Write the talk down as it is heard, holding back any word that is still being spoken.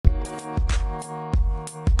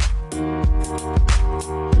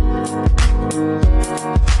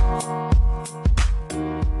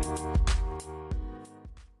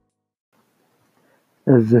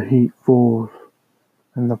As the heat falls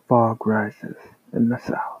and the fog rises in the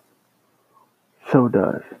south, so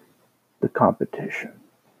does the competition.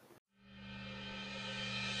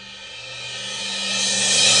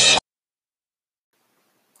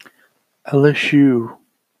 LSU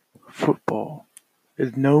football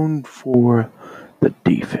is known for the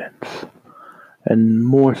defense, and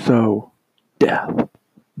more so, Death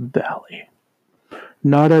Valley.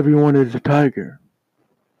 Not everyone is a Tiger.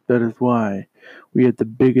 That is why we had the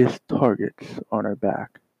biggest targets on our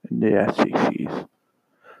back in the SECs.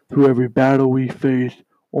 Through every battle we face,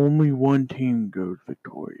 only one team goes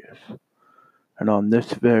victorious. And on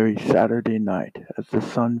this very Saturday night, as the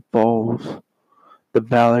sun falls, the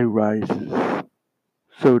valley rises.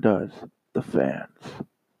 So does the fans.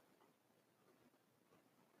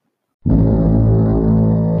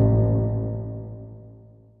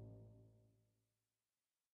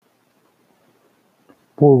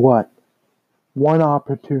 For what? One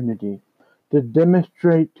opportunity to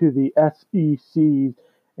demonstrate to the SECs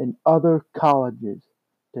and other colleges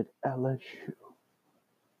that LSU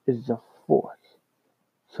is a force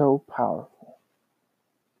so powerful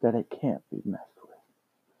that it can't be messed with.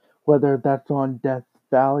 Whether that's on Death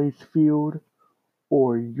Valley's field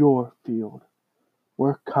or your field,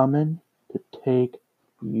 we're coming to take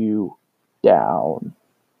you down.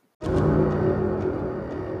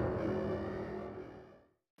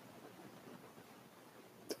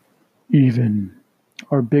 Even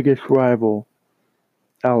our biggest rival,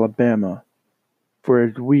 Alabama, for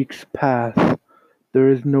as weeks pass, there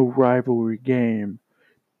is no rivalry game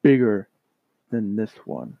bigger than this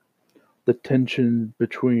one. The tension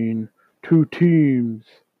between two teams.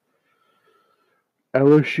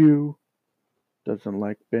 LSU doesn't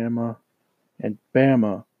like Bama, and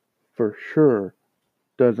Bama for sure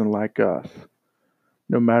doesn't like us.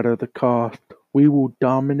 No matter the cost, we will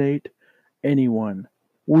dominate anyone.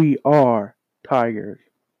 We are Tigers,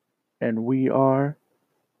 and we are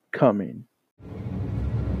coming.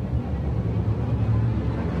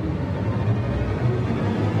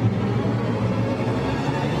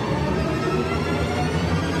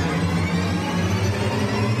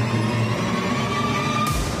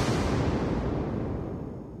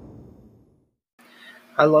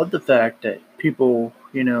 I love the fact that people,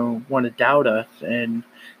 want to doubt us and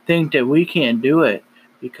think that we can't do it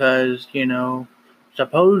because,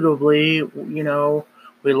 supposedly,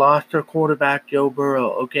 we lost our quarterback, Joe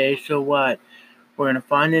Burrow. Okay, so what? We're going to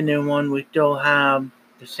find a new one. We still have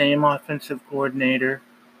the same offensive coordinator,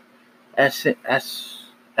 Esseminger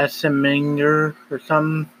or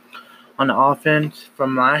something on the offense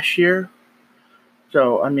from last year.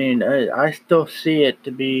 So, I still see it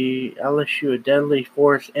to be LSU a deadly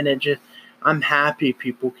force, and I'm happy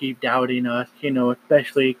people keep doubting us,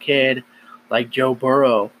 especially a kid like Joe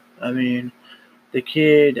Burrow. The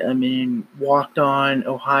kid, walked on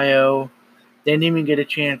Ohio, didn't even get a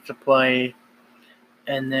chance to play,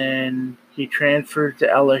 and then he transferred to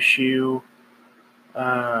LSU,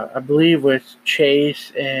 I believe with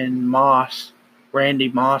Chase and Moss, Randy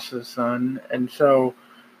Moss's son, and so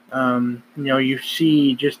you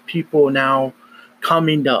see just people now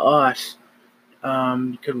coming to us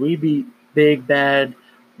because we beat Big Bad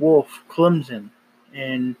Wolf Clemson,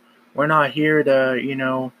 and we're not here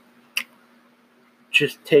to,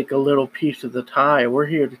 just take a little piece of the pie. We're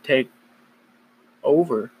here to take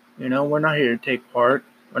over. We're not here to take part.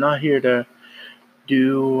 We're not here to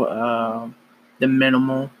do the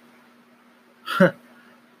minimal.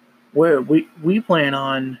 we plan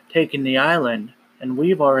on taking the island, and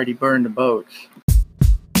we've already burned the boats.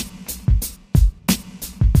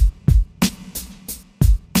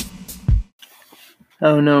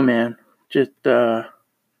 Oh no, man. Just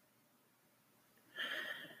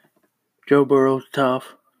Joe Burrow's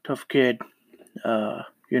tough kid.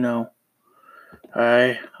 You know,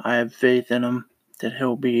 I have faith in him that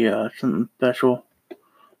he'll be something special. A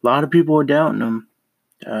lot of people are doubting him.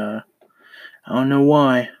 I don't know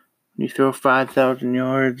why. You throw 5,000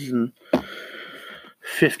 yards and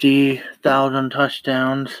 50,000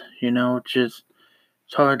 touchdowns. It's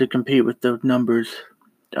hard to compete with those numbers.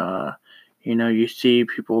 You see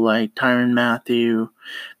people like Tyrann Mathieu,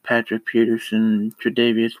 Patrick Peterson,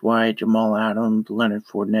 Tre'Davious White, Jamal Adams, Leonard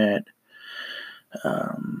Fournette,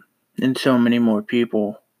 and so many more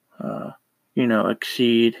people,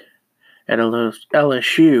 exceed at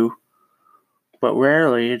LSU. But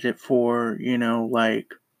rarely is it for,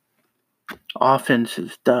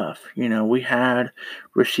 offensive stuff. We had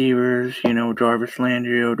receivers, Jarvis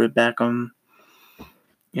Landry, Odell Beckham,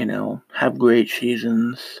 have great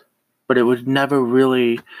seasons. But it was never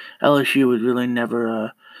really, LSU was really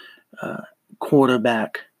never a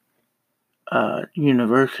quarterback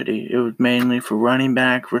university. It was mainly for running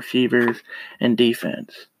back, receivers, and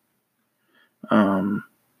defense.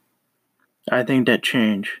 I think that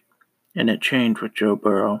changed, and it changed with Joe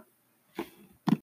Burrow.